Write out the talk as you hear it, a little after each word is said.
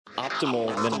optimal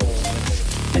minimal.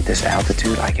 At this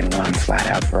altitude, I can run flat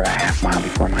out for a half mile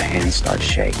before my hands start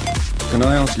shaking. Can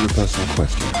I answer your personal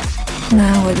question?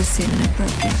 Now would seem an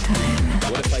appropriate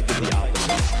time. What if I did the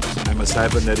opposite? I'm a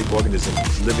cybernetic organism,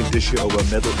 living tissue over a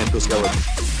metal endoskeleton.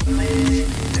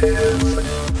 Tim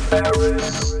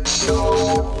Ferriss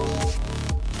Show.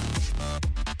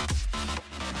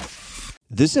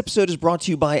 This episode is brought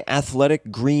to you by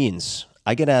Athletic Greens.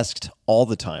 I get asked all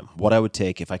the time what I would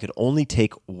take if I could only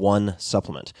take one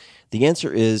supplement. The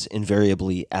answer is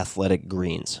invariably Athletic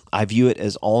Greens. I view it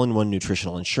as all-in-one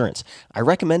nutritional insurance. I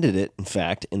recommended it, in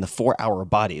fact, in the 4-Hour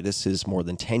Body. This is more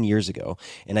than 10 years ago,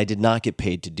 and I did not get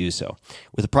paid to do so.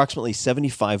 With approximately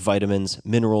 75 vitamins,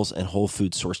 minerals, and whole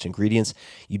food-sourced ingredients,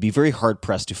 you'd be very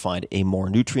hard-pressed to find a more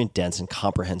nutrient-dense and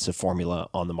comprehensive formula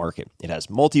on the market. It has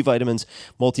multivitamins,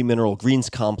 multi-mineral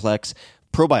greens complex,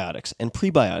 probiotics and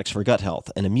prebiotics for gut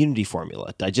health, an immunity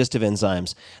formula, digestive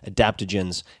enzymes,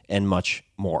 adaptogens, and much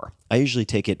more. I usually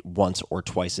take it once or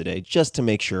twice a day just to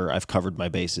make sure I've covered my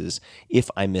bases if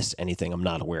I missed anything I'm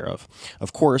not aware of.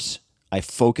 Of course, I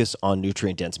focus on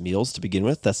nutrient-dense meals to begin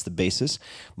with. That's the basis.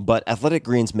 But Athletic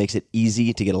Greens makes it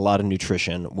easy to get a lot of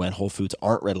nutrition when whole foods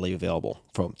aren't readily available.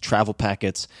 From travel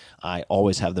packets, I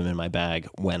always have them in my bag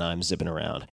when I'm zipping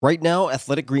around. Right now,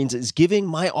 Athletic Greens is giving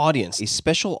my audience a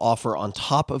special offer on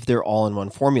top of their all-in-one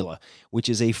formula, which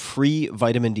is a free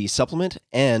vitamin D supplement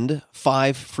and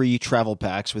 5 free travel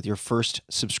packs with your first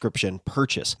subscription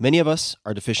purchase. Many of us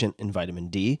are deficient in vitamin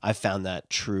D. I've found that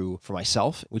true for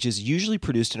myself, which is usually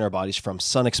produced in our bodies from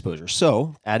sun exposure.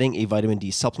 So, adding a vitamin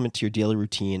D supplement to your daily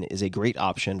routine is a great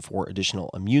option for additional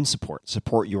immune support.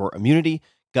 Support your immunity,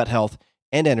 gut health,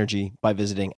 and energy by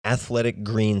visiting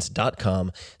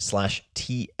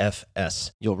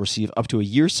athleticgreens.com/TFS. You'll receive up to a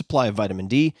year's supply of vitamin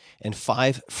D and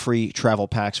 5 free travel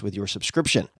packs with your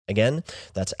subscription. Again,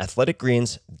 that's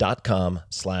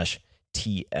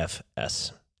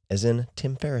athleticgreens.com/TFS, as in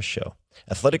Tim Ferriss Show.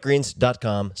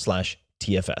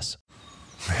 athleticgreens.com/TFS.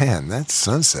 Man, that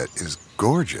sunset is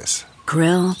gorgeous.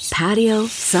 Grill, patio,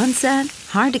 sunset.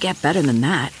 Hard to get better than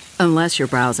that. Unless you're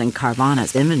browsing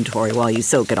Carvana's inventory while you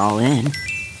soak it all in.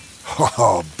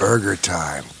 Oh, burger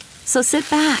time. So sit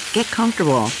back, get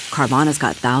comfortable. Carvana's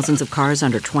got thousands of cars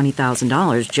under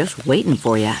 $20,000 just waiting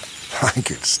for you. I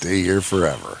could stay here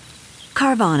forever.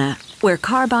 Carvana, where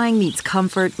car buying meets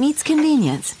comfort meets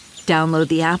convenience. Download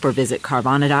the app or visit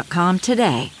Carvana.com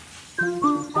today.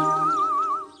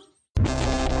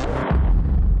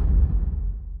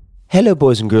 Hello,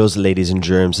 boys and girls, ladies and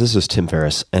germs. This is Tim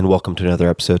Ferriss, and welcome to another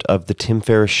episode of The Tim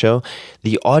Ferriss Show.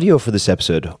 The audio for this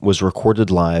episode was recorded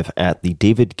live at the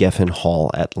David Geffen Hall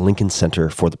at Lincoln Center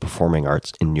for the Performing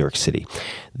Arts in New York City.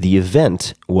 The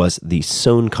event was the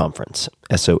SOHN Conference,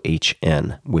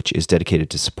 SOHN, which is dedicated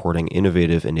to supporting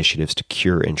innovative initiatives to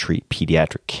cure and treat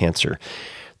pediatric cancer.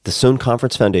 The SOHN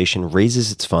Conference Foundation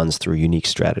raises its funds through a unique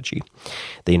strategy.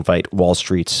 They invite Wall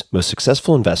Street's most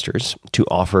successful investors to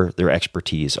offer their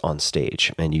expertise on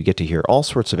stage. And you get to hear all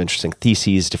sorts of interesting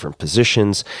theses, different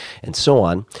positions, and so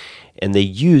on. And they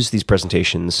use these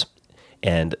presentations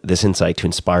and this insight to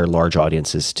inspire large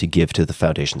audiences to give to the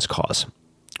foundation's cause,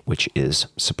 which is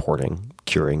supporting,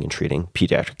 curing, and treating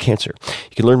pediatric cancer.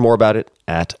 You can learn more about it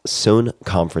at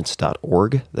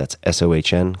sohnconference.org. That's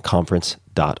SOHN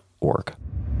conference.org.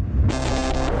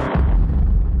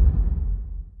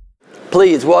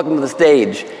 Please welcome to the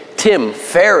stage, Tim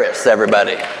Ferriss,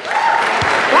 everybody.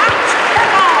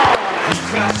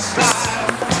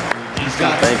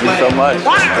 Thank you so much.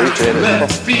 Appreciate it.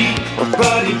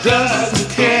 But he doesn't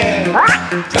care.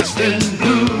 Just in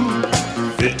blue,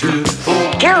 fit to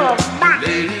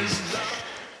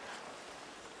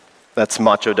That's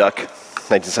Macho Duck,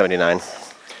 1979. You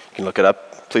can look it up.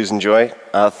 Please enjoy.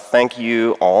 Thank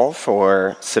you all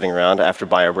for sitting around after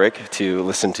bio break to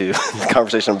listen to the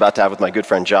conversation I'm about to have with my good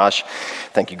friend Josh.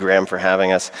 Thank you, Graham, for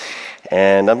having us.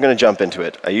 And I'm going to jump into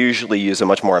it. I usually use a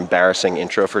much more embarrassing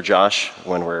intro for Josh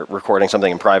when we're recording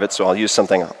something in private, so I'll use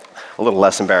something a little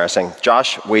less embarrassing.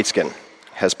 Josh Waitzkin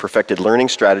has perfected learning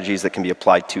strategies that can be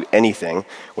applied to anything,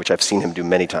 which I've seen him do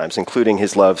many times, including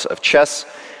his loves of chess,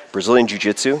 Brazilian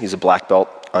Jiu-Jitsu. He's a black belt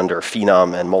under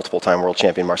phenom and multiple-time world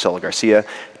champion Marcelo Garcia,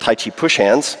 Tai Chi push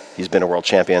hands, he's been a world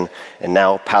champion, and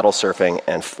now paddle surfing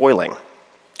and foiling.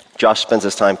 Josh spends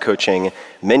his time coaching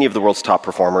many of the world's top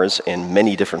performers in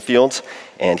many different fields,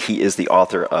 and he is the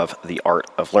author of The Art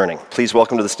of Learning. Please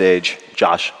welcome to the stage,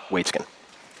 Josh Waitzkin.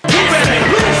 You better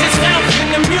lose yourself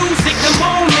in the music, the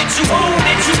moment you own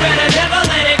it, you better never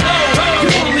let it go. You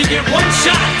only get one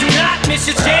shot, do not miss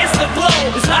your chance to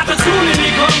blow. This opportunity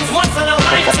comes once in a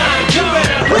lifetime. You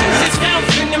better lose yourself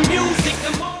in the music, the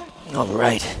moment. All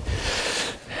right.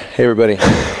 Hey, everybody.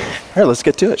 right, let's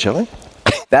get to it, shall we?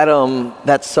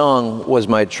 That song was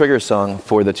my trigger song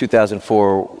for the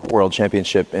 2004 World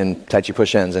Championship in Tai Chi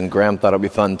Push Ends, and Graham thought it would be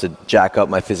fun to jack up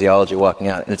my physiology walking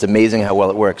out, and it's amazing how well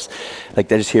it works.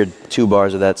 Like, I just hear 2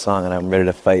 bars of that song, and I'm ready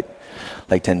to fight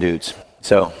like 10 dudes.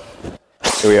 So,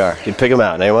 here we are. You can pick them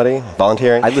out. Anybody?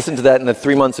 Volunteering? I listened to that in the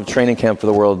 3 months of training camp for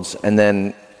the Worlds, and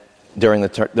then during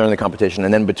the competition,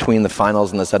 and then between the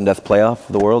finals and the sudden death playoff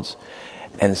of the Worlds,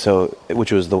 and so,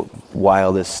 which was the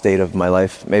wildest state of my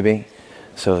life, maybe.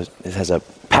 So it has a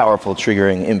powerful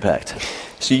triggering impact.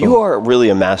 So you are really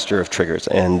a master of triggers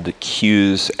and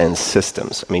cues and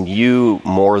systems. I mean, you,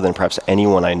 more than perhaps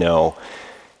anyone I know,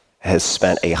 has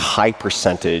spent a high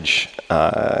percentage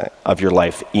of your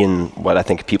life in what I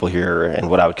think people here and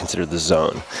what I would consider the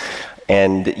zone.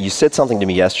 And you said something to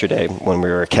me yesterday when we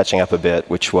were catching up a bit,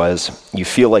 which was you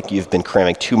feel like you've been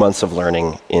cramming 2 months of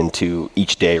learning into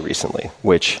each day recently,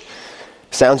 which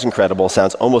sounds incredible,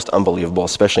 sounds almost unbelievable,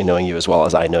 especially knowing you as well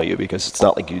as I know you, because it's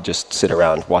not like you just sit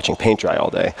around watching paint dry all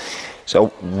day. So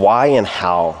why and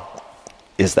how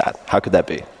is that? How could that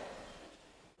be?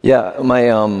 Yeah,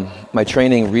 my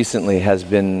training recently has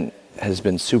been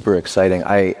super exciting.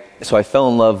 So I fell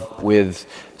in love with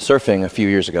surfing a few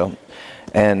years ago,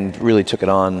 and really took it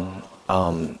on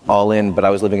all in. But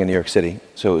I was living in New York City,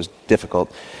 so it was difficult,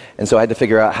 and so I had to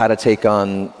figure out how to take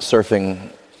on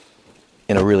surfing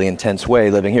in a really intense way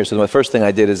living here. So the first thing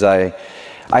I did is I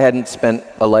hadn't spent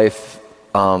a life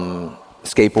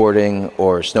skateboarding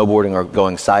or snowboarding or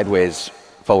going sideways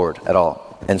forward at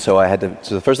all. And so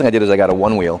so the first thing I did is I got a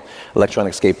one-wheel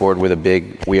electronic skateboard with a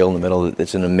big wheel in the middle.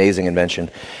 It's an amazing invention.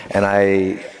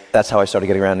 And that's how I started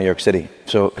getting around New York City.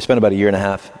 So I spent about a year and a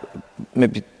half,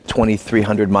 maybe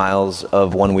 2,300 miles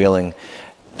of one-wheeling,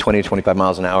 20 to 25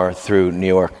 miles an hour through New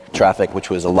York traffic, which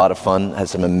was a lot of fun, had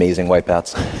some amazing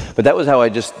wipeouts. But that was how I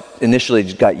just initially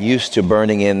got used to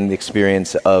burning in the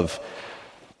experience of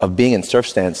being in surf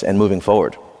stance and moving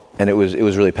forward. And it was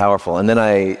really powerful. And then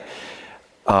a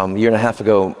year and a half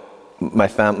ago,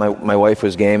 my wife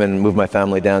was game and moved my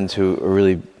family down to a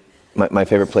really, my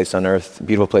favorite place on earth,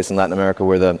 beautiful place in Latin America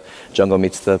where the jungle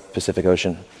meets the Pacific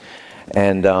Ocean.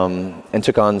 And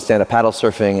took on stand-up paddle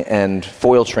surfing and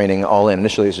foil training all in.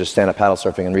 Initially it was just stand-up paddle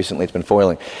surfing, and recently it's been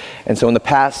foiling. And so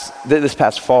this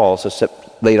past fall, so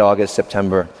late August,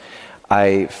 September,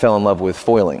 I fell in love with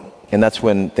foiling. And that's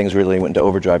when things really went into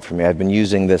overdrive for me. I've been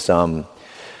using this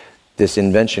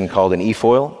invention called an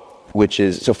e-foil,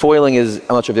 so foiling is,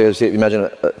 I'm not sure if you imagine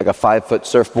like a 5-foot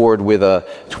surfboard with a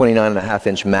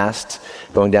 29.5-inch mast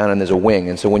going down, and there's a wing.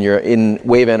 And so when you're in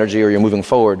wave energy or you're moving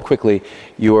forward quickly,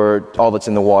 all that's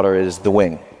in the water is the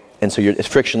wing. And so it's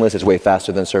frictionless, it's way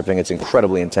faster than surfing, it's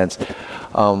incredibly intense.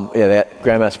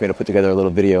 Graham asked me to put together a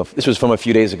little video. This was from a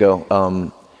few days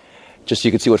ago, just so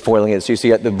you can see what foiling is. So you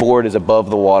see the board is above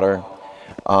the water.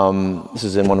 This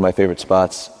is in one of my favorite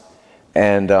spots.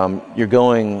 And you're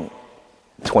going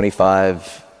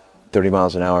 25, 30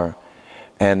 miles an hour,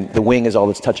 and the wing is all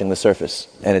that's touching the surface,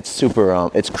 and it's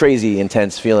super, it's crazy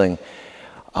intense feeling.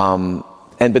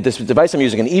 But this device I'm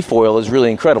using, an e-foil, is really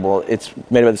incredible. It's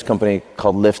made by this company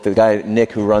called Lift. The guy,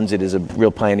 Nick, who runs it, is a real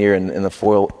pioneer in the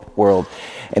foil world,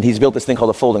 and he's built this thing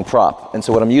called a folding prop. And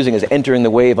so what I'm using is entering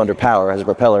the wave under power as a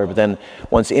propeller, but then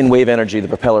once in wave energy, the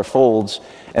propeller folds,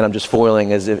 and I'm just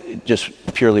foiling as if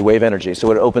just purely wave energy. So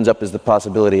what it opens up is the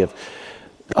possibility of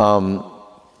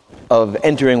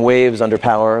entering waves under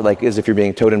power, like as if you're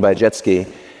being towed in by a jet ski.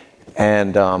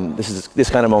 And this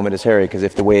kind of moment is hairy, because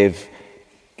if the wave,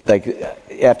 like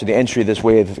after the entry, this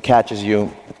wave catches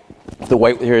you,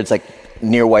 here it's like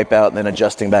near wipeout and then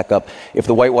adjusting back up. If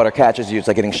the white water catches you, it's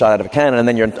like getting shot out of a cannon, and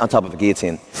then you're on top of a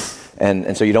guillotine.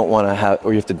 And so you don't want to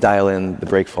or you have to dial in the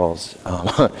break falls,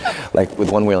 like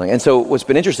with one-wheeling. And so what's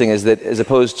been interesting is that as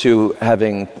opposed to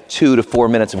having 2 to 4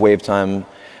 minutes of wave time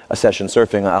a session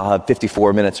surfing, I'll have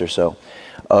 54 minutes or so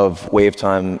of wave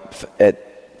time at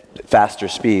faster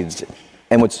speeds.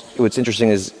 And what's interesting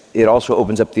is it also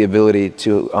opens up the ability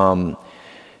to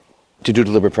do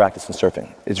deliberate practice in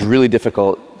surfing. It's really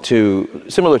difficult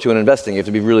similar to in investing, you have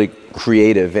to be really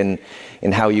creative in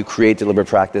how you create deliberate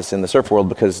practice in the surf world,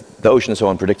 because the ocean is so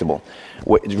unpredictable.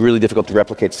 It's really difficult to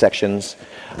replicate sections,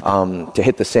 to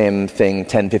hit the same thing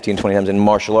 10, 15, 20 times. In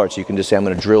martial arts, you can just say, I'm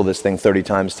going to drill this thing 30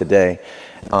 times today,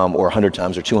 or 100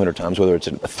 times or 200 times, whether it's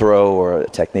a throw or a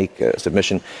technique, a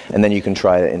submission, and then you can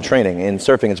try it in training. In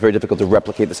surfing, it's very difficult to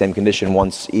replicate the same condition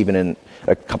once, even in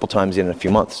a couple times in a few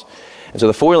months. And so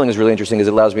the foiling is really interesting, because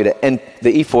it allows me the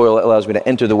e-foil allows me to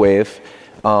enter the wave,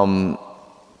 and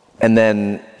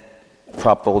then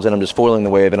prop folds, and I'm just foiling the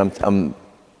wave, and I'm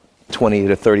 20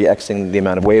 to 30xing the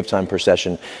amount of wave time per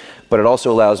session. but it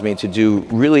also allows me to do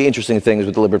really interesting things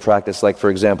with deliberate practice. Like, for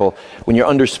example, when you're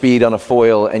under speed on a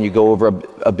foil and you go over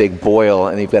a big boil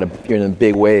and you're in a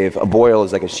big wave, a boil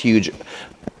is like a huge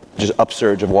just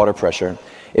upsurge of water pressure.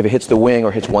 If it hits the wing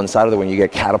or hits one side of the wing, you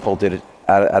get catapulted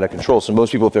out of control. So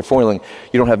most people, if they're foiling,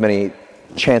 you don't have many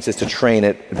chances to train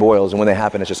at boils, and when they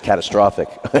happen, it's just catastrophic.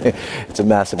 It's a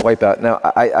massive wipeout. Now,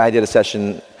 I did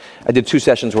 2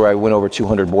 sessions where I went over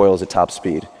 200 boils at top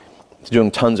speed,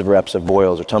 doing tons of reps of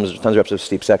boils or tons of reps of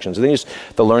steep sections. I think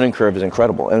the learning curve is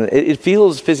incredible, and it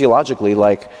feels physiologically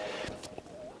like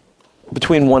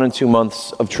between 1 and 2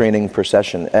 months of training per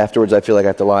session. Afterwards, I feel like I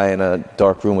have to lie in a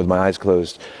dark room with my eyes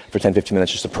closed for 10, 15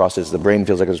 minutes just to process. The brain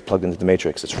feels like it was plugged into the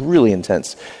matrix. It's really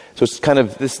intense. So it's kind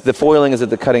of the foiling is at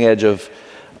the cutting edge of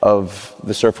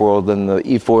the surf world, and the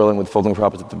e-foiling with folding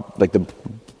props at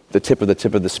the tip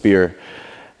of the spear.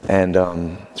 And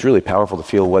it's really powerful to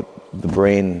feel what the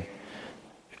brain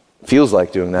feels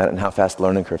like doing that and how fast the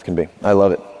learning curve can be. I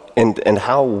love it. And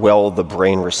how well the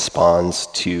brain responds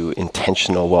to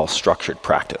intentional, well-structured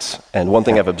practice. And one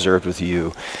thing I've observed with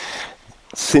you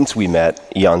since we met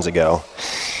eons ago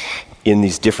in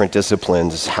these different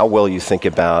disciplines is how well you think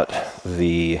about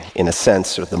in a sense,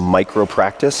 sort of the micro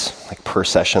practice, like per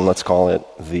session, let's call it,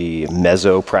 the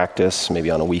meso practice,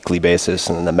 maybe on a weekly basis,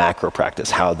 and then the macro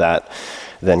practice, how that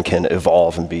then can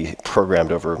evolve and be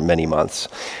programmed over many months.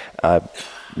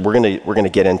 We're gonna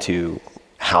get into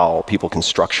how people can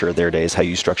structure their days, how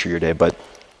you structure your day. But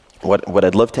what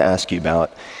I'd love to ask you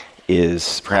about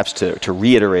is perhaps to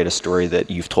reiterate a story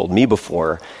that you've told me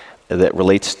before that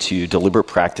relates to deliberate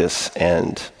practice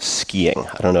and skiing.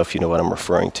 I don't know if you know what I'm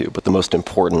referring to, but the most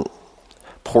important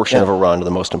portion of a run, or the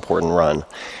most important run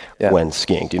when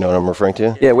skiing. Do you know what I'm referring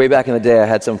to? Yeah, way back in the day, I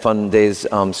had some fun days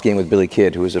skiing with Billy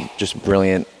Kidd, who was a just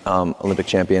brilliant Olympic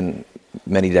champion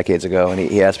many decades ago, and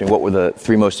he asked me what were the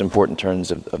 3 most important turns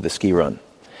of the ski run.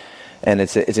 And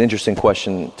it's an interesting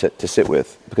question to sit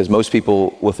with, because most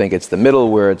people will think it's the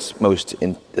middle where it's most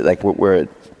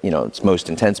it's most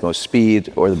intense, most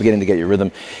speed, or the beginning to get your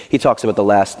rhythm. He talks about the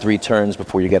last 3 turns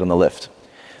before you get on the lift,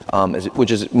 which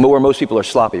is where most people are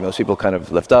sloppy. Most people kind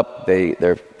of lift up,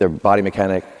 their body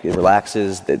mechanic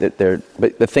relaxes. But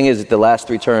the thing is that the last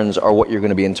 3 turns are what you're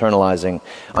going to be internalizing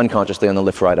unconsciously on the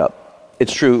lift ride up.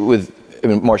 It's true with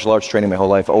martial arts training my whole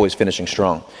life, always finishing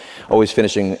strong, always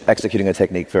executing a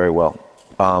technique very well.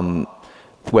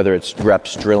 Whether it's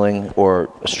reps, drilling,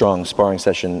 or a strong sparring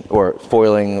session, or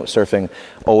foiling, surfing,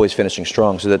 always finishing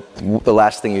strong, so that the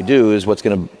last thing you do is what's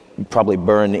going to probably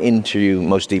burn into you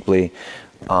most deeply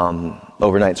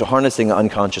overnight. So harnessing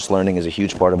unconscious learning is a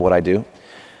huge part of what I do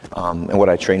and what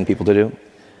I train people to do.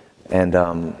 And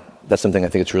that's something I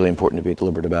think it's really important to be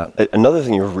deliberate about. Another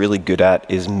thing you're really good at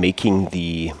is making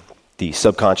the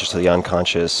subconscious or the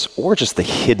unconscious, or just the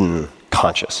hidden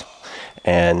conscious.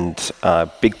 And a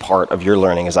big part of your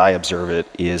learning, as I observe it,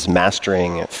 is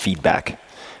mastering feedback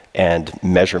and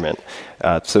measurement.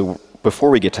 So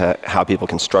before we get to how people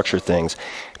can structure things,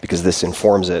 because this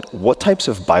informs it, what types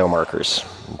of biomarkers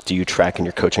do you track in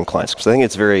your coaching clients? Because I think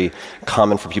it's very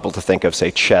common for people to think of, say,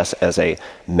 chess as a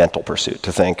mental pursuit,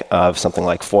 to think of something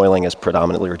like foiling as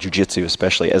predominantly, or jiu-jitsu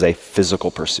especially, as a physical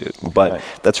pursuit. But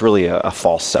that's really a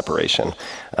false separation.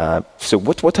 So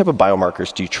what type of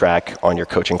biomarkers do you track on your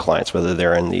coaching clients, whether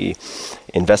they're in the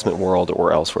investment world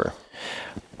or elsewhere?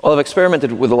 Well, I've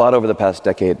experimented with a lot over the past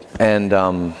decade, and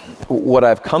what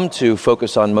I've come to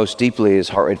focus on most deeply is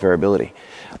heart rate variability.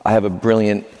 I have a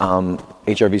brilliant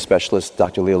HRV specialist,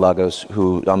 Dr. Leo Lagos,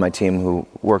 who on my team, who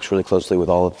works really closely with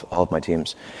all of my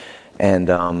teams, and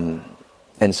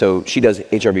so she does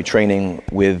HRV training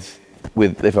with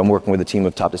if I'm working with a team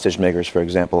of top decision makers, for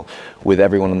example, with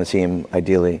everyone on the team,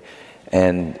 ideally.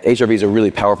 And HRV is a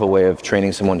really powerful way of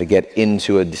training someone to get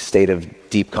into a state of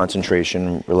deep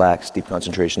concentration, relaxed, deep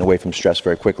concentration, away from stress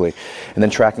very quickly. And then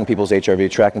tracking people's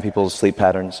HRV, tracking people's sleep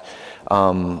patterns.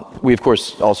 We, of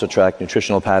course, also track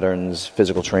nutritional patterns,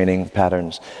 physical training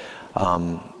patterns.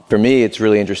 For me, it's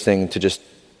really interesting to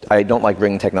I don't like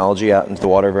bringing technology out into the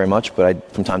water very much,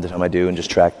 but from time to time I do, and just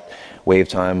track wave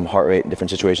time, heart rate in different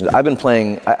situations.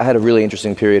 I had a really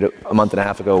interesting period a month and a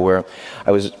half ago where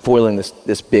I was foiling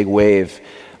this big wave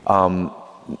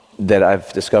that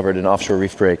I've discovered, an offshore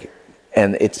reef break,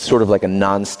 and it's sort of like a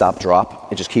non-stop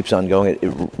drop. It just keeps on going.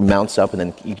 It mounts up, and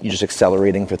then you're just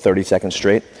accelerating for 30 seconds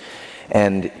straight.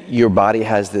 And your body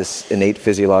has this innate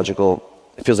physiological,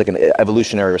 it feels like an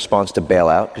evolutionary response to bail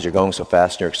out, because you're going so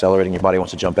fast, you're accelerating, your body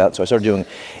wants to jump out. So I started doing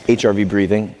HRV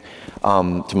breathing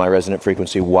to my resonant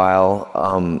frequency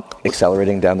while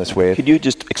accelerating down this wave. Could you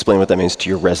just explain what that means to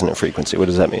your resonant frequency? What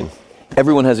does that mean?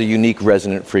 everyone has a unique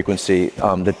resonant frequency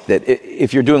that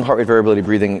if you're doing heart rate variability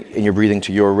breathing and you're breathing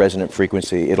to your resonant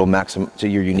frequency, it'll maximize to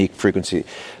your unique frequency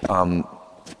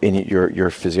in your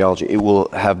physiology. It will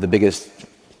have the biggest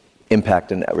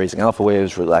impact in raising alpha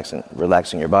waves,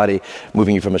 relaxing your body,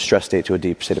 moving you from a stress state to a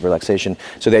deep state of relaxation.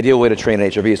 So the ideal way to train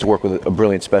an HRV is to work with a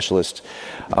brilliant specialist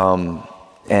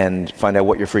and find out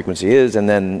what your frequency is, and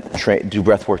then do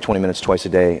breath work 20 minutes twice a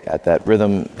day at that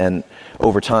rhythm. And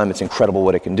over time, it's incredible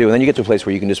what it can do. And then you get to a place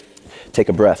where you can just take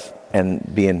a breath and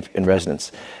be in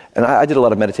resonance. And I did a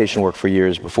lot of meditation work for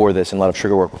years before this, and a lot of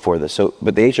trigger work before this.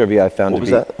 But the HRV I found to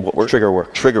be... What was that? Trigger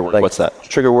work. Trigger work, what's that?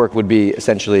 Trigger work would be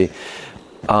essentially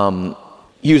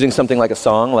using something like a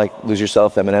song, like Lose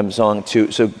Yourself, Eminem song,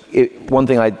 one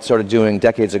thing I started doing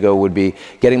decades ago would be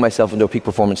getting myself into a peak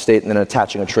performance state and then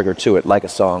attaching a trigger to it, like a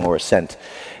song or a scent.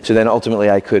 So then ultimately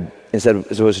I could, instead of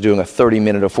as opposed to doing a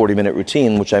 30-minute or 40-minute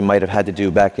routine, which I might have had to do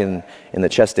back in the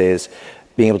chess days,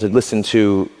 being able to listen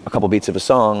to a couple beats of a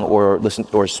song or listen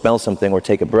or smell something or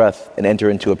take a breath and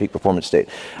enter into a peak performance state.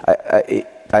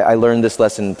 I learned this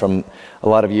lesson from a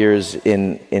lot of years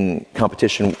in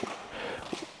competition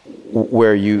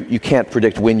where you can't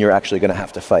predict when you're actually going to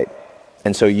have to fight.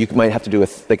 And so you might have to do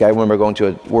I remember going to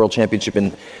a world championship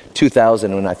in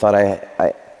 2000 when I thought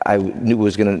I knew it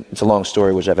was going to, it's a long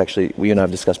story, which you and I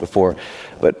have discussed before,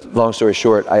 but long story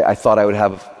short, I thought I would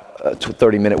have a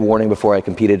 30-minute warning before I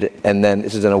competed, and then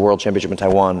this is in a world championship in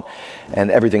Taiwan, and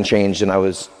everything changed, and I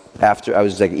was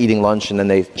like eating lunch, and then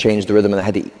they changed the rhythm, and I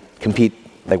had to compete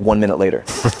like 1 minute later.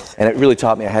 And it really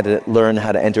taught me I had to learn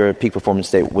how to enter a peak performance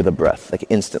state with a breath, like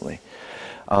instantly.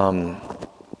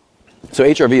 So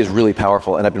HRV is really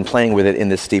powerful, and I've been playing with it in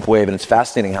this steep wave, and it's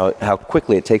fascinating how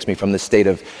quickly it takes me from this state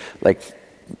of like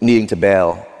needing to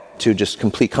bail to just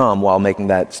complete calm while making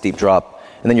that steep drop.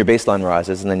 And then your baseline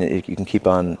rises, and then you can keep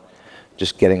on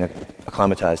just getting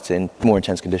acclimatized to more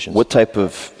intense conditions. What type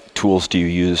of tools do you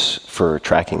use for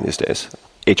tracking these days?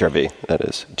 HRV, that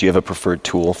is. Do you have a preferred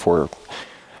tool for...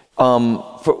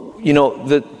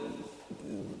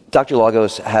 Dr.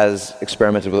 Lagos has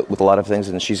experimented with a lot of things,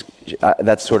 and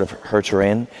that's sort of her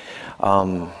terrain.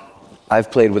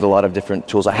 I've played with a lot of different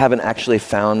tools. I haven't actually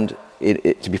found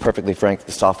it, to be perfectly frank,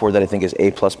 the software that I think is A++,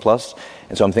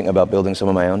 and so I'm thinking about building some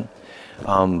of my own.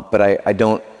 But I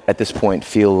don't, at this point,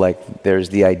 feel like there's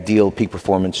the ideal peak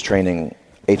performance training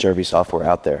HRV software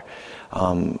out there.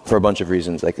 For a bunch of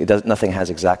reasons. Nothing has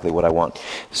exactly what I want.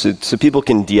 So people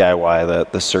can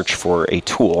DIY the search for a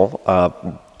tool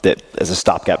that as a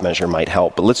stopgap measure might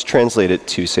help. But let's translate it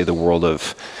to, say, the world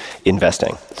of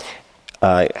investing.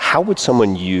 How would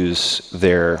someone use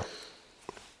their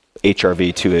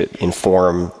HRV to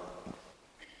inform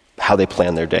how they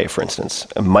plan their day, for instance?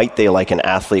 Might they, like an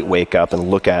athlete, wake up and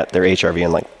look at their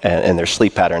HRV and their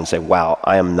sleep pattern and say, wow,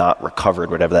 I am not recovered,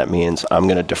 whatever that means. I'm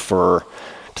going to defer,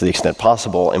 to the extent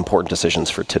possible, important decisions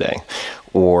for today?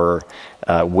 Or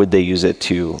would they use it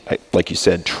to, like you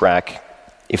said, track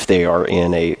if they are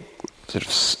in a sort of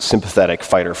sympathetic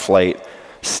fight or flight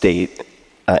state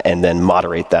and then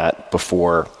moderate that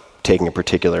before taking a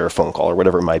particular phone call or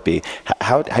whatever it might be?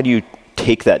 How do you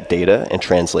take that data and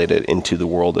translate it into the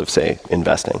world of, say,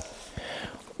 investing?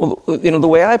 Well, the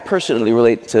way I personally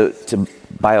relate to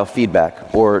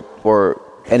biofeedback or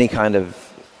any kind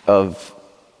of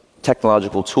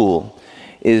technological tool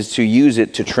is to use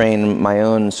it to train my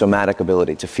own somatic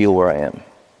ability to feel where I am.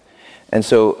 And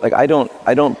so, I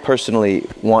don't personally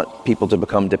want people to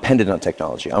become dependent on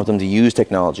technology. I want them to use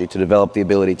technology to develop the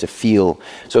ability to feel.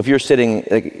 So if you're sitting,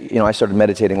 I started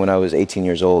meditating when I was 18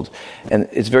 years old, and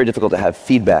it's very difficult to have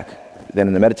feedback. Then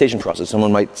in the meditation process,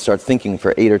 someone might start thinking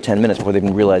for 8 or 10 minutes before they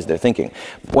even realize they're thinking.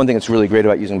 One thing that's really great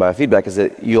about using biofeedback is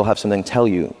that you'll have something tell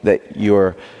you that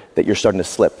you're starting to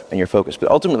slip and you're focused.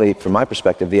 But ultimately, from my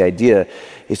perspective, the idea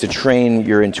is to train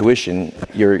your intuition,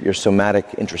 your somatic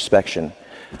introspection,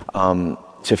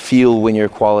 to feel when your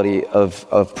quality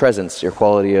of presence, your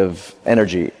quality of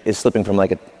energy is slipping from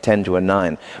like a 10 to a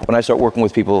 9. When I start working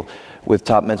with people with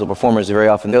top mental performers, very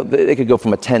often they could go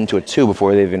from a 10 to a 2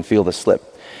 before they even feel the slip.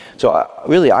 So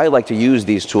I like to use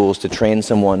these tools to train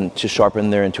someone to sharpen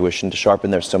their intuition, to sharpen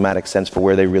their somatic sense for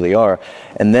where they really are.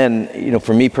 And then,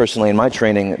 for me personally in my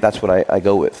training, that's what I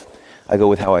go with. I go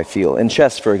with how I feel. In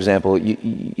chess, for example,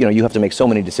 you have to make so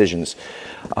many decisions.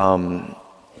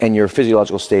 And your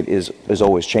physiological state is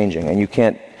always changing, and you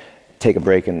can't take a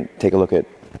break and take a look at,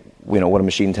 what a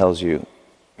machine tells you,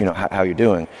 how you're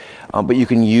doing. But you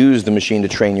can use the machine to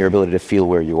train your ability to feel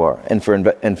where you are. And for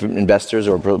investors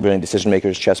or brilliant decision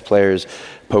makers, chess players,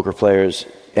 poker players,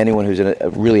 anyone who's in a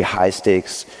really high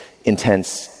stakes,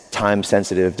 intense, time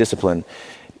sensitive discipline,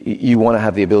 you want to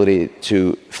have the ability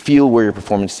to feel where your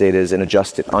performance state is and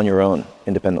adjust it on your own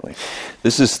independently.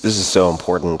 This is so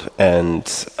important, and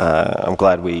I'm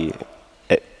glad we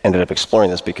ended up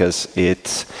exploring this because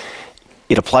it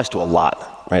applies to a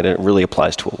lot, right? It really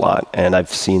applies to a lot, and I've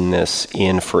seen this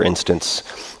in, for instance,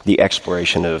 the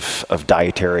exploration of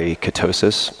dietary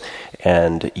ketosis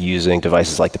and using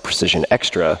devices like the Precision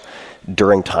Extra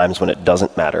during times when it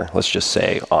doesn't matter. Let's just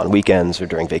say on weekends or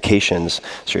during vacations,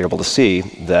 so you're able to see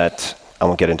that. I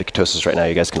won't get into ketosis right now,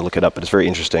 you guys can look it up, but it's very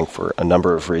interesting for a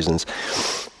number of reasons.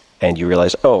 And you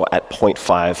realize, at 0.5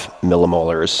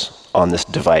 millimolars on this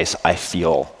device, I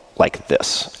feel like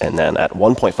this. And then at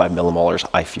 1.5 millimolars,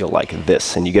 I feel like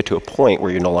this. And you get to a point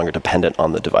where you're no longer dependent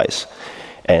on the device.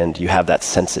 And you have that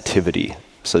sensitivity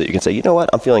so that you can say, you know what,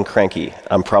 I'm feeling cranky.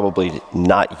 I'm probably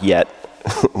not yet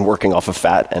working off of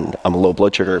fat and I'm low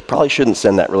blood sugar. Probably shouldn't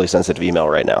send that really sensitive email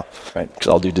right now. Right. Because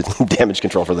I'll do damage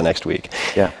control for the next week.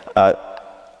 Yeah.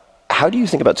 How do you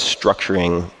think about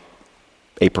structuring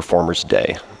a performer's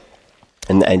day?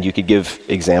 And you could give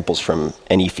examples from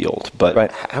any field,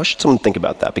 but how should someone think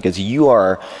about that? Because you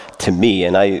are, to me,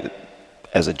 and I,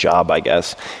 as a job, I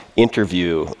guess,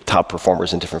 interview top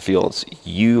performers in different fields.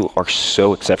 You are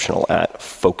so exceptional at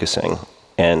focusing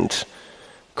and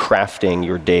crafting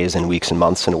your days and weeks and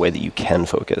months in a way that you can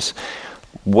focus.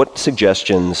 What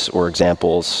suggestions or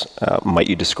examples might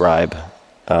you describe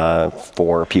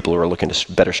for people who are looking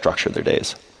to better structure their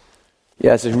days?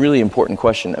 Yeah, it's a really important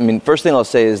question. I mean, first thing I'll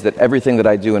say is that everything that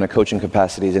I do in a coaching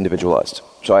capacity is individualized.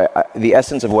 So the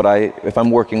essence of if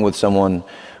I'm working with someone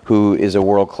who is a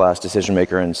world-class decision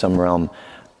maker in some realm,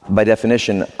 by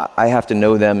definition, I have to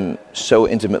know them so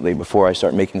intimately before I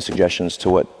start making suggestions to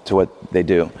what they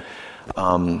do.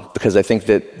 Because I think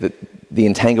that the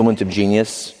entanglement of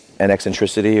genius and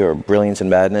eccentricity or brilliance and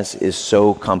madness is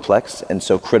so complex and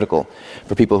so critical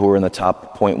for people who are in the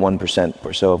top 0.1%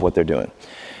 or so of what they're doing.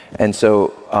 And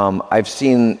so I've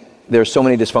seen, there are so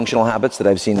many dysfunctional habits that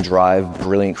I've seen drive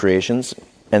brilliant creations,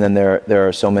 and then there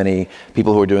are so many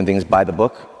people who are doing things by the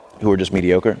book who are just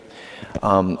mediocre.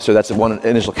 So that's one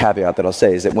initial caveat that I'll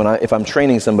say, is that if I'm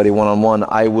training somebody one-on-one,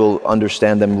 I will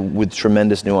understand them with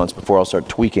tremendous nuance before I'll start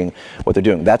tweaking what they're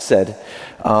doing. That said,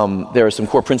 there are some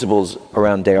core principles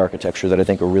around day architecture that I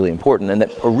think are really important and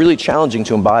that are really challenging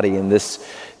to embody in this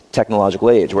technological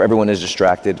age where everyone is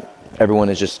distracted, everyone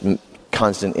is just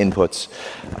constant inputs,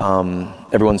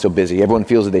 everyone's so busy, everyone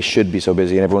feels that they should be so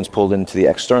busy, and everyone's pulled into the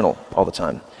external all the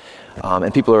time.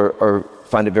 And people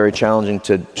find it very challenging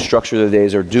to structure their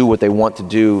days or do what they want to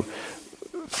do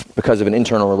because of an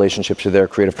internal relationship to their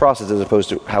creative process as opposed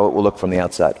to how it will look from the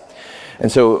outside.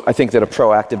 And so I think that a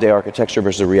proactive day architecture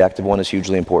versus a reactive one is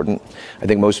hugely important. I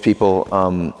think most people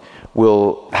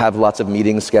will have lots of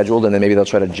meetings scheduled and then maybe they'll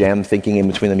try to jam thinking in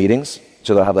between the meetings.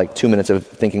 So they'll have like 2 minutes of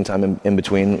thinking time in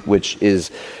between, which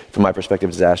is, from my perspective,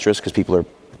 disastrous because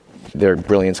their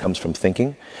brilliance comes from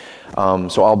thinking.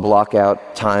 So I'll block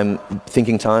out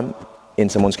thinking time in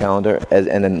someone's calendar,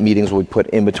 and then meetings will be put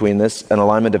in between this. An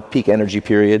alignment of peak energy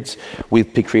periods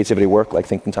with peak creativity work, like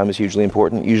thinking time, is hugely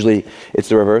important. Usually it's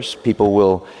the reverse. People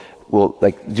will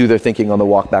like do their thinking on the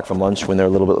walk back from lunch when they're a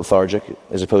little bit lethargic,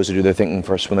 as opposed to do their thinking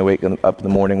first when they wake up in the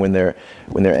morning when their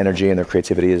energy and their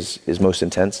creativity is most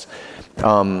intense.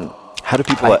 How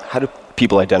do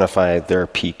people identify their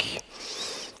peak?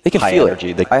 They can feel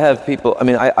energy. I have people,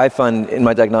 I find in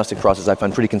my diagnostic process, I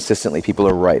find pretty consistently people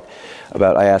are right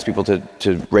about, I ask people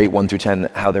to rate 1 through 10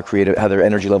 how their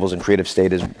energy levels and creative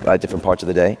state is at different parts of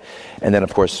the day. And then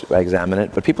of course I examine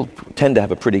it, but people tend to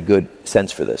have a pretty good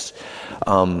sense for this.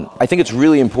 I think it's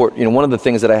really important, one of the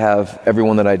things that I have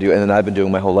everyone that I do, and that I've been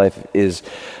doing my whole life, is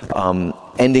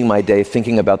ending my day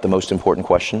thinking about the most important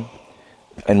question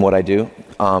and what I do,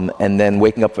 and then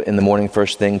waking up in the morning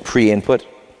first thing, pre-input,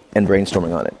 and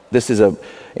brainstorming on it. This is an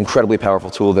incredibly powerful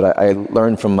tool that I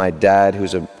learned from my dad,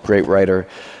 who's a great writer,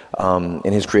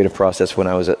 in his creative process when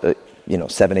I was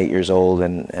 7, 8 years old,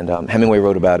 and Hemingway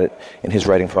wrote about it in his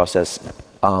writing process.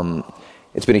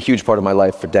 It's been a huge part of my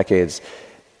life for decades.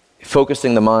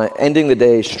 Focusing the mind, ending the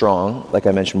day strong, like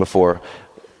I mentioned before,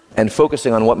 and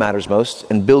focusing on what matters most,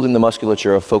 and building the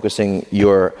musculature of focusing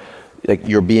your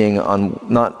being on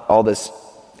not all this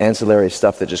ancillary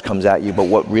stuff that just comes at you, but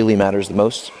what really matters the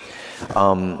most.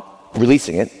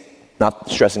 Releasing it, not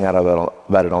stressing out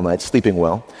about it all night, sleeping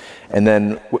well, and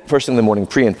then first thing in the morning,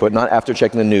 pre-input, not after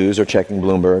checking the news or checking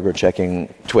Bloomberg or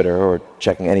checking Twitter or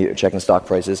checking stock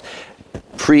prices.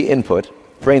 Pre-input,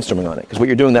 brainstorming on it, because what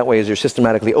you're doing that way is you're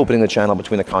systematically opening the channel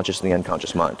between the conscious and the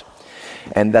unconscious mind,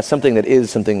 and that's something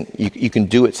you can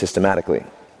do it systematically,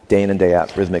 day in and day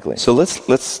out, rhythmically. So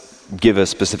let's give a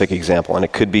specific example, and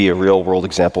it could be a real world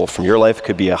example from your life, it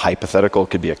could be a hypothetical, it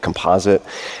could be a composite.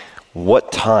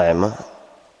 What time,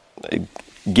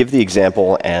 give the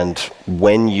example and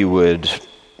when you would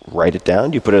write it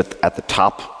down. You put it at the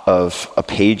top of a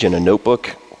page in a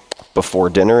notebook before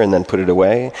dinner and then put it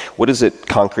away? What does it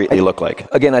concretely look like?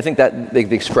 Again, I think that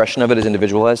the expression of it is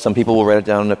individualized. Some people will write it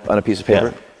down on a piece of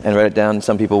paper and write it down.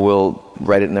 Some people will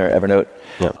write it in their Evernote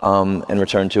and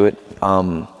return to it.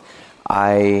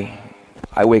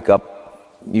 I wake up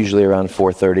usually around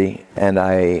 4:30, and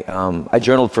I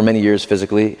journaled for many years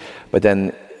physically, but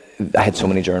then I had so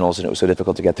many journals and it was so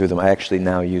difficult to get through them. I actually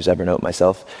now use Evernote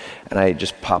myself, and I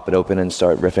just pop it open and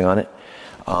start riffing on it.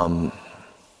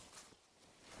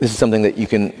 This is something that you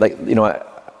can,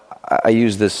 I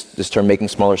use this term, making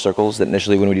smaller circles, that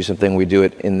initially when we do something, we do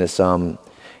it in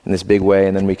this big way,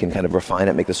 and then we can kind of refine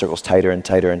it, make the circles tighter and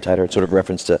tighter and tighter. It's sort of a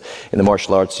reference to, in the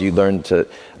martial arts, you learn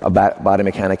a body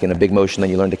mechanic in a big motion,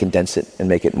 then you learn to condense it and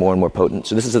make it more and more potent.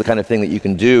 So this is the kind of thing that you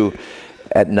can do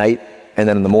at night and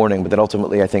then in the morning, but then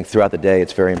ultimately I think throughout the day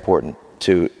it's very important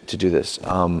to do this.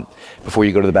 Before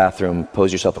you go to the bathroom,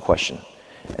 pose yourself a question.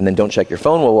 And then don't check your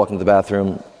phone while walking to the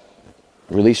bathroom.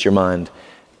 Release your mind,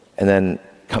 and then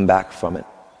come back from it,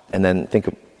 and then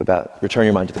return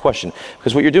your mind to the question.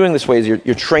 Because what you're doing this way is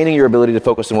you're training your ability to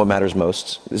focus on what matters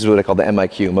most. This is what I call the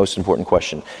MIQ, most important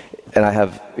question. And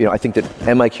I think that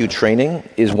MIQ training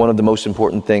is one of the most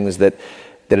important things that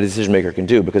a decision maker can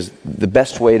do, because the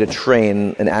best way to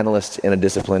train an analyst in a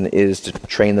discipline is to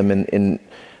train them in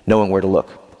knowing where to look,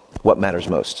 what matters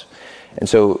most. And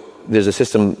so there's a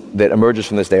system that emerges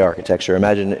from this day architecture.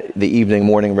 Imagine the evening,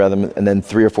 morning rhythm, and then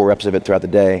 3 or 4 reps of it throughout the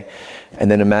day. And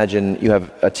then imagine you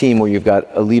have a team where you've got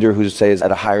a leader who, say, is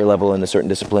at a higher level in a certain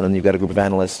discipline, and you've got a group of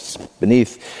analysts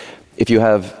beneath. If you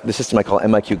have the system I call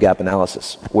MIQ gap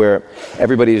analysis, where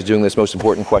everybody is doing this most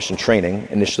important question training,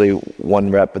 initially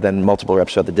 1 rep, but then multiple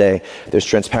reps throughout the day, there's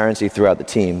transparency throughout the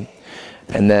team.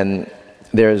 And then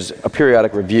there's a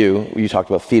periodic review. You talked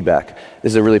about feedback.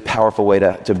 This is a really powerful way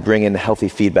to bring in healthy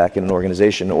feedback in an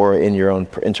organization or in your own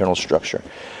internal structure.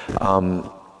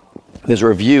 There's a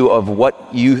review of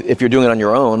if you're doing it on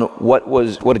your own,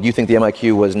 what did you think the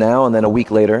MIQ was now, and then a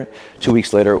week later, 2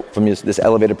 weeks later, from this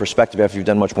elevated perspective after you've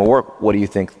done much more work, what do you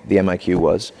think the MIQ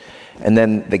was? And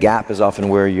then the gap is often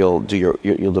where you'll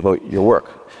devote your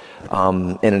work.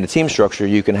 And in a team structure,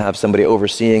 you can have somebody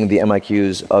overseeing the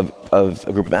MIQs of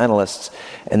a group of analysts,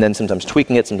 and then sometimes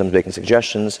tweaking it, sometimes making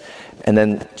suggestions, and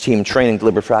then team training,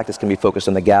 deliberate practice can be focused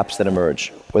on the gaps that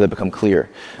emerge, where they become clear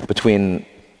between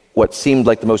what seemed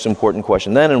like the most important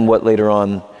question then and what later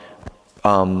on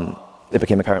it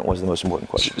became apparent was the most important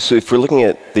question. So if we're looking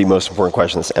at the most important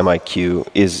question, this MIQ,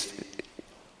 is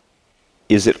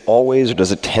it always, or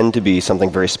does it tend to be something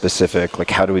very specific, like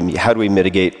how do we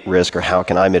mitigate risk, or how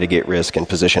can I mitigate risk in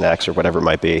position X, or whatever it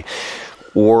might be?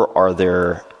 Or are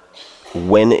there,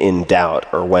 when in doubt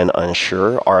or when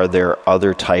unsure, are there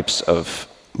other types of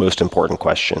most important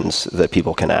questions that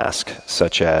people can ask,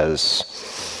 such as,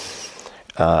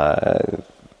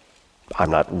 I'm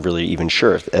not really even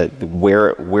sure,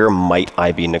 where might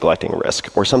I be neglecting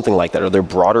risk, or something like that? Are there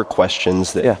broader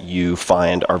questions that you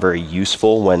find are very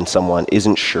useful when someone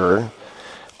isn't sure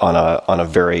on a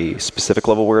very specific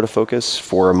level where to focus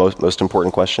for a most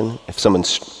important question? If someone's,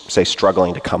 say,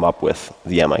 struggling to come up with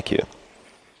the MIQ.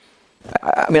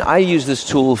 I use this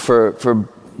tool for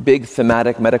big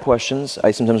thematic meta questions. I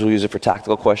sometimes will use it for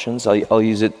tactical questions. I'll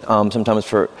use it sometimes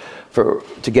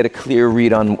to get a clear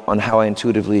read on how I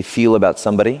intuitively feel about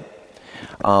somebody.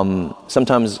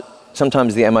 Sometimes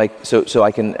the MIQ, so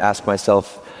I can ask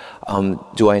myself,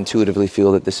 do I intuitively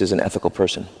feel that this is an ethical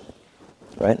person,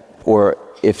 right? Or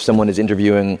if someone is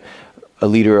interviewing a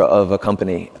leader of a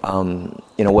company,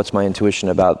 what's my intuition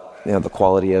about the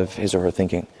quality of his or her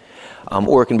thinking?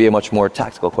 Or it can be a much more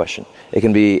tactical question. It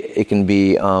can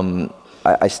be.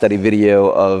 I study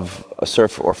video of a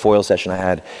surf or foil session I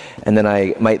had, and then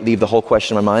I might leave the whole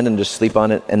question in my mind and just sleep on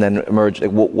it, and then emerge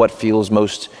what feels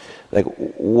most like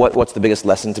what's the biggest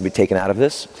lesson to be taken out of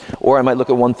this? Or I might look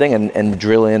at one thing and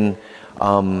drill in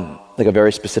like a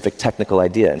very specific technical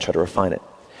idea and try to refine it.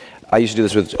 I used to do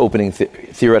this with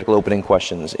theoretical opening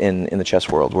questions in the chess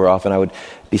world, where often I would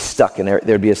be stuck, and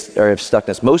there'd be an area of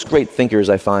stuckness. Most great thinkers,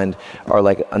 I find, are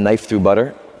like a knife through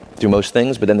butter, through most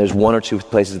things, but then there's 1 or 2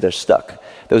 places they're stuck.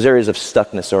 Those areas of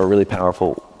stuckness are a really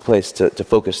powerful place to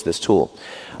focus this tool.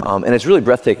 And it's really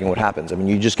breathtaking what happens. I mean,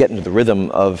 you just get into the rhythm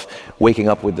of waking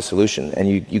up with the solution, and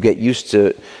you get used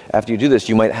to, after you do this,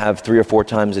 you might have 3 or 4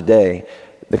 times a day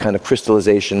the kind of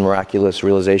crystallization, miraculous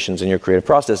realizations in your creative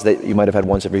process that you might have had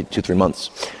once every 2-3 months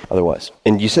otherwise.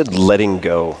 And you said letting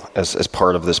go as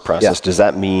part of this process. Yeah. Does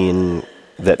that mean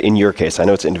that in your case, I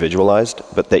know it's individualized,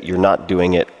 but that you're not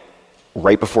doing it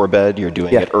right before bed, you're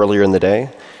doing it earlier in the day?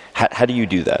 How do you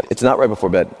do that? It's not right before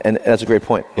bed, and that's a great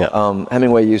point. Yeah.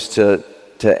 Hemingway used to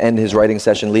end his writing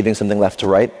session leaving something left to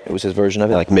write. It was his version of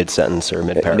it. Like mid-sentence or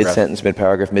mid-paragraph? Mid-sentence,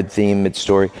 mid-paragraph, mid-theme,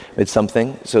 mid-story,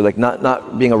 mid-something. So like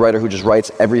not being a writer who just writes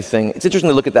everything. It's interesting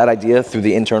to look at that idea through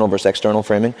the internal versus external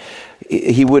framing.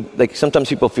 He would, like sometimes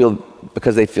people feel,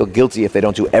 because they feel guilty if they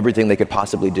don't do everything they could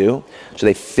possibly do, so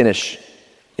they finish,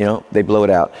 they blow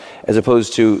it out. As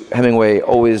opposed to Hemingway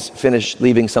always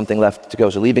leaving something left to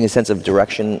go. So leaving a sense of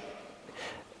direction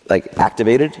like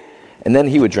activated. And then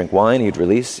he would drink wine, he'd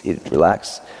release, he'd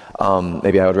relax.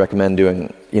 Maybe I would recommend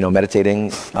doing,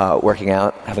 meditating, working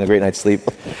out, having a great night's sleep,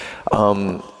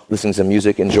 listening to some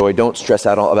music, enjoy. Don't stress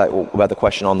out about the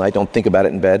question all night. Don't think about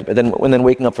it in bed. But then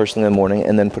waking up first thing in the morning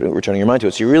and then returning your mind to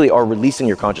it. So you really are releasing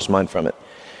your conscious mind from it.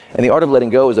 And the art of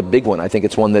letting go is a big one. I think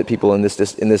it's one that people in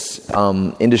this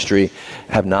industry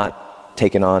have not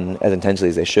taken on as intensely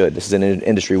as they should. This is an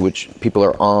industry which people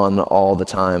are on all the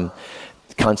time.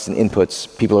 Constant inputs.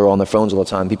 People are on their phones all the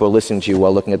time. People are listening to you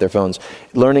while looking at their phones.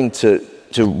 Learning to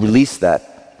release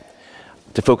that,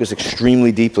 to focus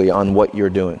extremely deeply on what you're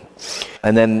doing.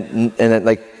 And then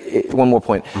like one more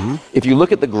point. Mm-hmm. If you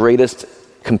look at the greatest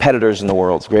competitors in the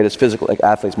world, greatest physical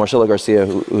athletes, Marcelo Garcia,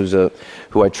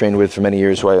 who I trained with for many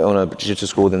years, who I own a jiu-jitsu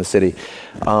school within the city.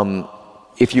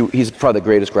 He's probably the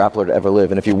greatest grappler to ever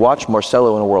live. And if you watch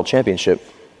Marcelo in a world championship,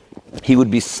 he would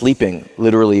be sleeping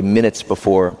literally minutes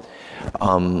before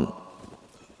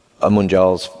a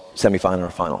Mundial's semifinal or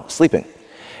final, sleeping.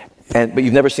 But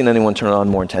you've never seen anyone turn it on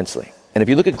more intensely. And if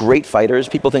you look at great fighters,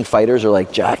 people think fighters are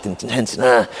like jacked and intense,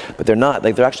 but they're not.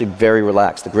 Like they're actually very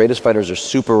relaxed. The greatest fighters are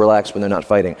super relaxed when they're not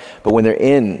fighting. But when they're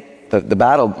in the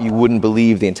battle, you wouldn't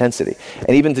believe the intensity.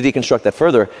 And even to deconstruct that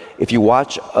further, if you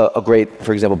watch a great,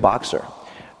 for example, boxer,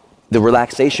 the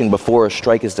relaxation before a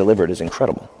strike is delivered is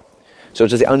incredible. So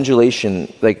it's just the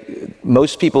undulation. Like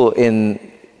most people in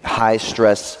high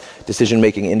stress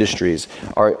decision-making industries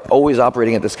are always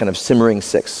operating at this kind of simmering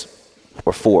 6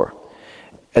 or 4,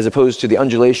 as opposed to the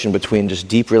undulation between just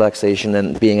deep relaxation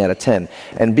and being at a 10.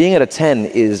 And being at a 10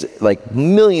 is like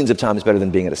millions of times better than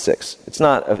being at a 6. It's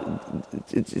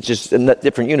just a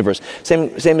different universe. Same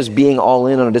as being all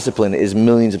in on a discipline is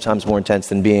millions of times more intense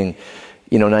than being,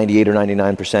 98 or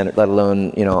 99%, let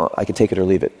alone, I could take it or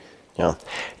leave it. Yeah.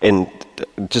 And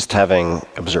just having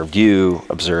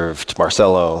observed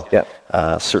Marcelo,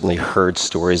 certainly heard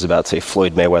stories about, say,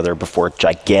 Floyd Mayweather before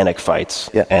gigantic fights.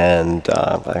 Yeah. And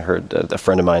I heard a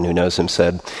friend of mine who knows him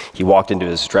said he walked into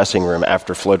his dressing room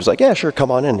after Floyd was like, yeah, sure, come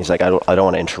on in. He's like, I don't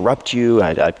want to interrupt you.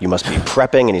 You must be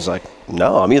prepping. And he's like,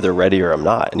 no, I'm either ready or I'm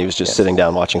not. And he was just sitting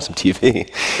down watching some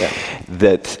TV. Yeah.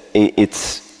 That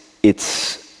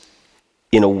it's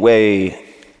in a way,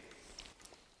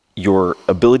 your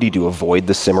ability to avoid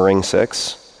the simmering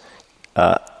 6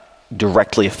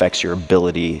 directly affects your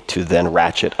ability to then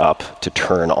ratchet up to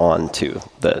turn on to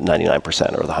the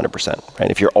 99% or the 100%. Right?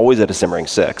 If you're always at a simmering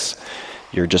 6,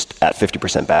 you're just at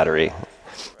 50% battery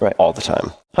all the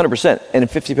time. 100% and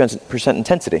 50%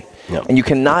 intensity. Yeah. And you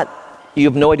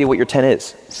have no idea what your 10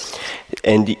 is.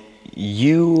 And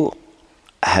you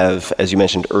have, as you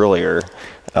mentioned earlier,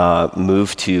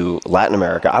 moved to Latin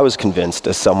America. I was convinced,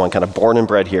 as someone kind of born and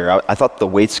bred here, I thought the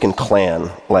Waitzkin clan,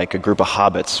 like a group of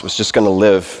hobbits, was just going to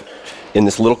live in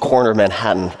this little corner of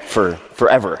Manhattan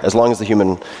forever, as long as the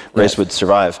human race would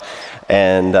survive.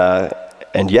 And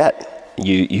yet,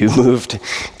 you moved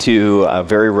to a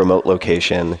very remote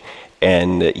location,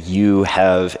 and you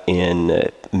have, in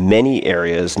many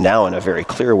areas, now in a very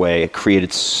clear way,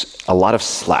 created a lot of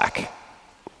slack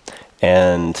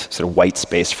and sort of white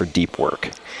space for deep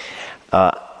work.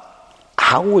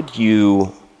 How would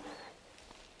you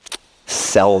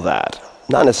sell that?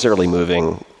 Not necessarily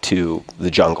moving to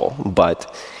the jungle,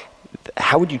 but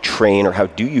how would you train, or how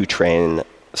do you train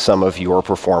some of your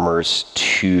performers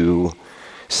to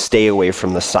stay away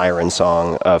from the siren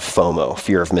song of FOMO,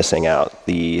 fear of missing out,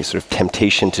 the sort of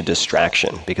temptation to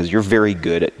distraction, because you're very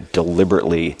good at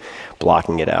deliberately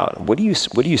blocking it out. What do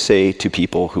you say to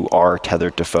people who are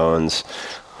tethered to phones,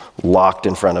 locked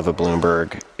in front of a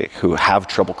Bloomberg, who have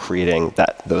trouble creating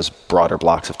those broader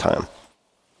blocks of time?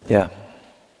 Yeah.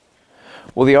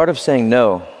 Well, the art of saying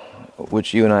no,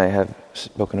 which you and I have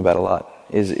spoken about a lot,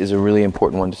 is a really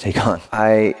important one to take on.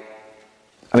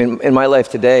 I mean, in my life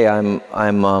today, I'm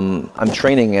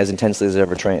training as intensely as I've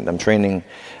ever trained. I'm training,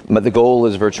 but the goal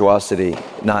is virtuosity,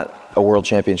 not a world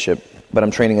championship. but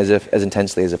I'm training as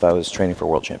intensely as if I was training for a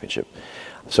world championship.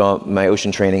 So my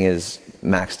ocean training is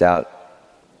maxed out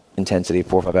intensity,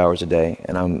 4 or 5 hours a day,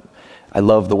 and I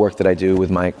love the work that I do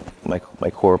with my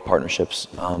core partnerships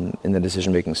in the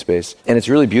decision-making space. And it's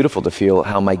really beautiful to feel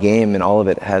how my game and all of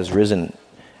it has risen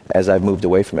as I've moved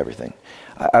away from everything.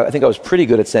 I think I was pretty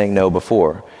good at saying no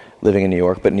before living in New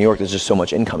York, but in New York there's just so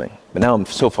much incoming. But now I'm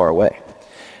so far away.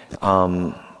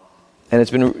 And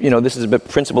it's been, this is a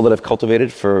principle that I've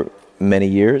cultivated for many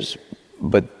years,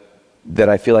 but that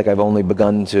I feel like I've only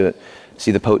begun to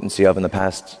see the potency of in the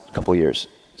past couple years,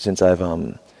 since I've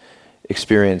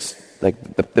experienced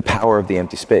like the power of the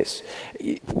empty space.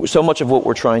 So much of what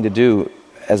we're trying to do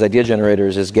as idea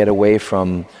generators is get away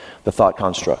from the thought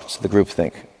constructs, the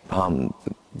groupthink,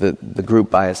 the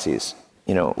group biases,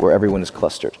 where everyone is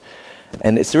clustered.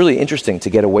 And it's really interesting to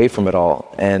get away from it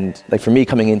all. And like for me,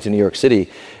 coming into New York City,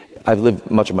 I've lived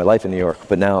much of my life in New York,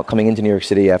 but now coming into New York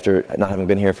City after not having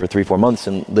been here for 3-4 months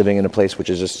and living in a place which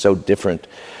is just so different,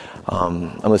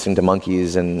 I'm listening to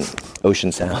monkeys and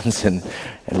ocean sounds and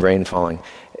rain falling.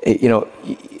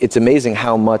 It's amazing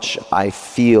how much I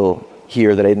feel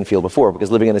here that I didn't feel before,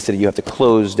 because living in a city you have to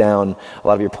close down a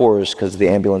lot of your pores because of the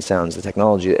ambulance sounds, the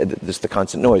technology, just the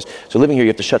constant noise. So living here you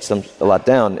have to shut a lot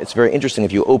down. It's very interesting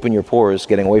if you open your pores,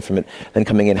 getting away from it, then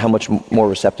coming in, how much more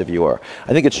receptive you are.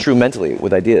 I think it's true mentally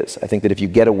with ideas. I think that if you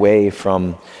get away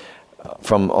from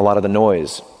a lot of the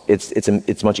noise,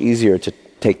 it's much easier to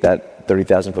take that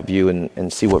 30,000-foot view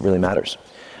and see what really matters.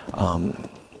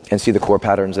 And see the core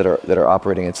patterns that are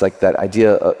operating. It's like that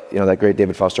idea, that great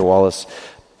David Foster Wallace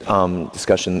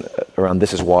discussion around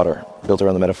this is water, built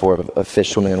around the metaphor of a fish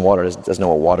swimming in water doesn't know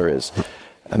what water is.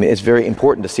 I mean, it's very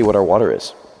important to see what our water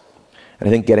is. And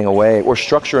I think getting away, or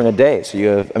structuring a day. So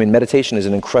meditation is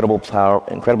an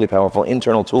incredibly powerful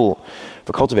internal tool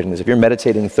for cultivating this. If you're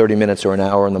meditating 30 minutes or an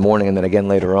hour in the morning and then again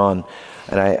later on,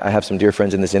 and I have some dear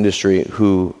friends in this industry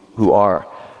who are,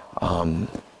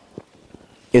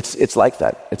 it's like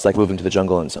that. It's like moving to the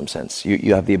jungle in some sense.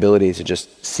 You have the ability to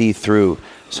just see through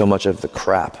so much of the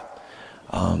crap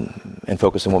and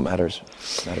focus on what matters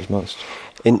most.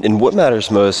 And what matters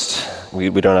most, we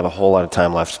don't have a whole lot of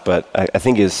time left, but I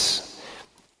think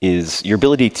is your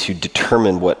ability to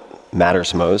determine what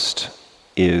matters most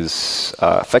is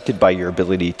affected by your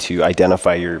ability to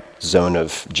identify your zone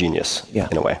of genius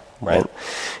in a way, right?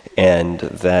 Yeah. And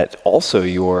that also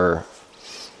your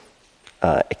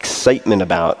excitement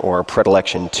about or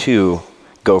predilection to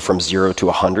go from 0 to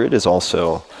 100 is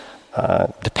also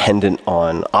dependent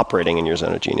on operating in your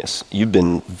zone of genius. You've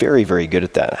been very, very good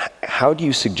at that. How do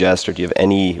you suggest, or do you have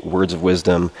any words of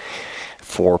wisdom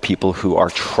for people who are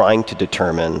trying to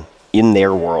determine in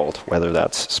their world, whether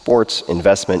that's sports,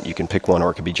 investment, you can pick one,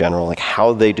 or it could be general, like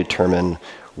how they determine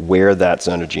where that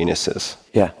zone of genius is?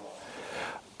 Yeah.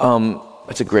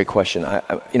 That's a great question.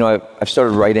 I've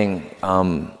started writing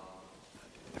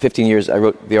 15 years, I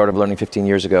wrote The Art of Learning 15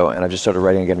 years ago, and I've just started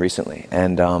writing again recently.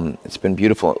 And it's been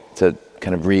beautiful to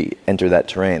kind of re-enter that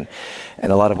terrain.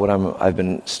 And a lot of what I've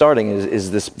been starting is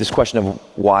this question of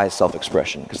why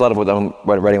self-expression. Because a lot of what I'm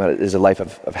writing about is a life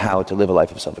of how to live a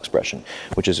life of self-expression,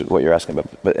 which is what you're asking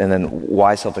about. And then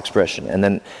why self-expression? And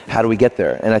then how do we get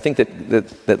there? And I think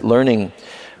that learning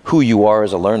who you are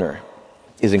as a learner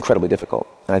is incredibly difficult.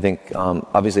 And I think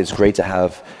obviously it's great to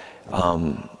have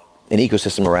an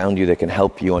ecosystem around you that can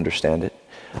help you understand it.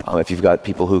 If you've got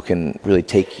people who can really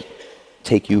take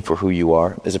you for who you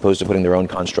are, as opposed to putting their own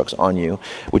constructs on you,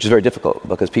 which is very difficult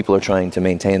because people are trying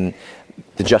to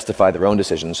justify their own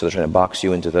decisions, so they're trying to box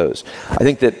you into those. I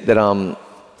think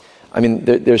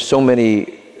there's so many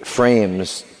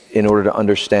frames in order to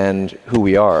understand who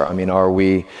we are. I mean, are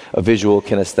we a visual,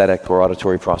 kinesthetic, or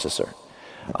auditory processor?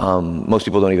 Most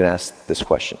people don't even ask this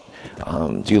question.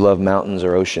 Do you love mountains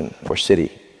or ocean or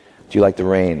city? Do you like the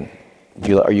rain? Do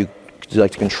you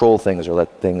like to control things or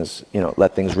let things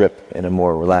rip in a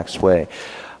more relaxed way?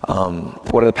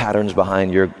 What are the patterns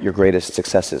behind your greatest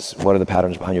successes? What are the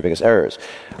patterns behind your biggest errors?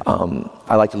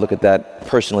 I like to look at that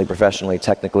personally, professionally,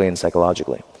 technically, and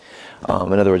psychologically.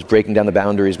 In other words, breaking down the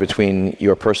boundaries between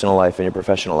your personal life and your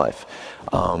professional life.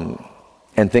 And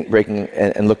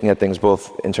looking at things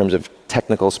both in terms of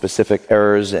technical, specific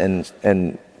errors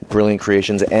and brilliant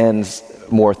creations, and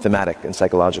more thematic and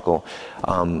psychological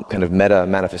kind of meta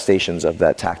manifestations of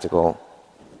that tactical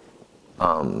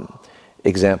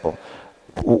example.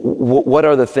 What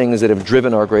are the things that have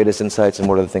driven our greatest insights, and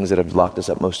what are the things that have locked us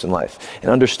up most in life?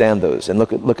 And understand those, and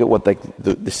look at what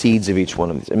the seeds of each one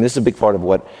of these. I mean, this is a big part of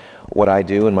what I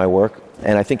do in my work.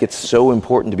 And I think it's so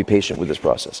important to be patient with this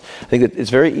process. I think that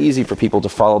it's very easy for people to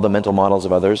follow the mental models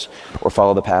of others or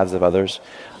follow the paths of others.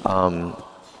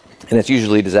 And it's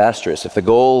usually disastrous. If the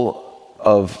goal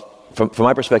from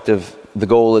my perspective, the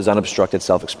goal is unobstructed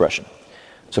self-expression.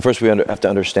 So first we have to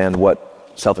understand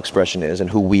what self-expression is and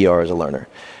who we are as a learner.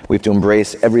 We have to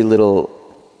embrace every little,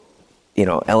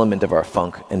 element of our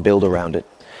funk and build around it.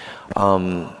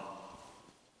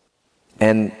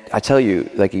 And I tell you,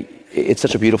 it's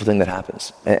such a beautiful thing that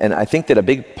happens. And I think that a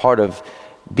big part of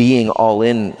being all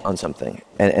in on something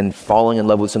and falling in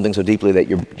love with something so deeply that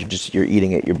you're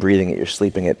eating it, you're breathing it, you're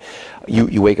sleeping it.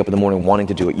 You wake up in the morning wanting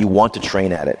to do it. You want to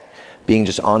train at it. Being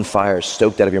just on fire,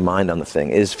 stoked out of your mind on the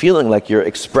thing is feeling like you're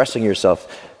expressing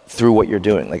yourself through what you're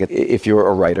doing. Like if you're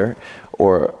a writer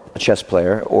or a chess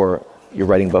player or you're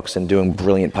writing books and doing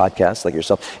brilliant podcasts like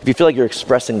yourself, if you feel like you're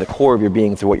expressing the core of your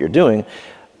being through what you're doing,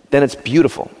 then it's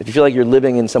beautiful. If you feel like you're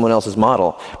living in someone else's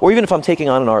model, or even if I'm taking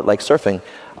on an art like surfing,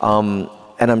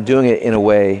 and I'm doing it in a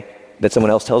way that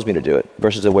someone else tells me to do it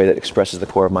versus a way that expresses the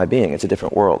core of my being, it's a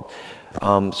different world.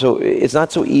 So it's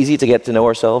not so easy to get to know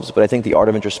ourselves, but I think the art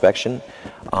of introspection,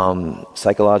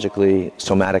 psychologically,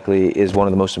 somatically, is one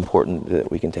of the most important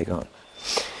that we can take on.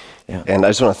 Yeah. And I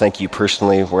just want to thank you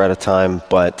personally, we're out of time,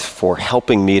 but for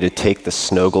helping me to take the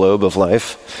snow globe of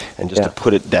life and just to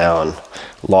put it down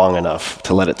long enough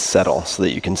to let it settle so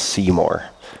that you can see more.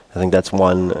 I think that's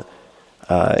one,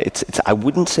 it's I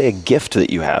wouldn't say a gift that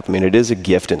you have. I mean, it is a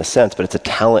gift in a sense, but it's a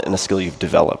talent and a skill you've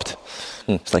developed.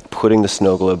 It's like putting the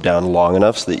snow globe down long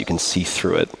enough so that you can see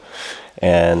through it.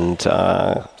 And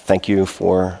thank you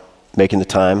for making the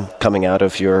time, coming out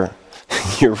of your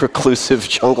reclusive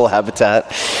jungle habitat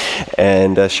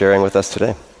and sharing with us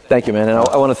today. Thank you, man. And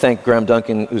I want to thank Graham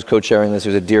Duncan, who's co-chairing this,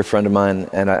 who's a dear friend of mine.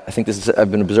 And I think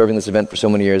I've been observing this event for so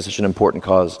many years. It's an important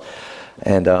cause.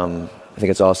 And I think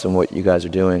it's awesome what you guys are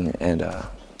doing.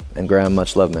 And Graham,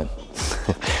 much love, man.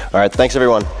 All right. Thanks,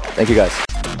 everyone. Thank you, guys.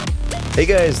 Hey,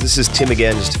 guys. This is Tim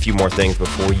again. Just a few more things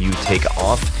before you take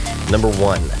off. Number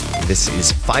one, this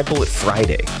is 5 Bullet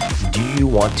Friday. Do you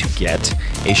want to get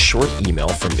a short email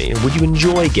from me? Would you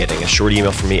enjoy getting a short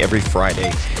email from me every Friday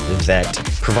that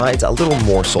provides a little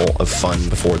morsel of fun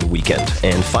before the weekend?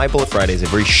 And 5 Bullet Friday is a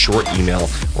very short email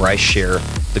where I share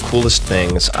the coolest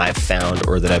things I've found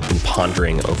or that I've been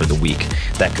pondering over the week.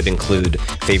 That could include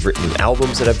favorite new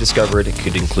albums that I've discovered. It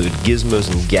could include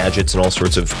gizmos and gadgets and all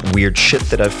sorts of weird shit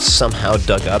that I've somehow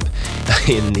dug up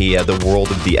in the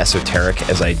world of the esoteric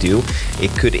as I do.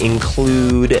 It could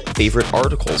include favorite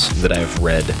articles that I've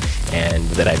read and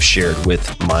that I've shared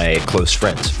with my close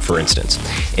friends, for instance.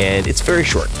 And it's very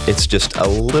short. It's just a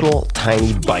little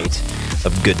tiny bite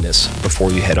of goodness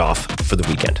before you head off for the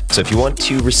weekend. So if you want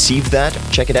to receive that,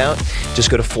 check it out.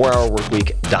 Just go to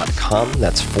 4hourworkweek.com.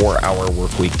 That's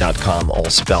 4hourworkweek.com, all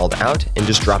spelled out, and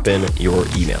just drop in your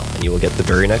email and you will get the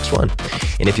very next one.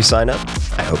 And if you sign up,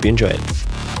 I hope you enjoy it.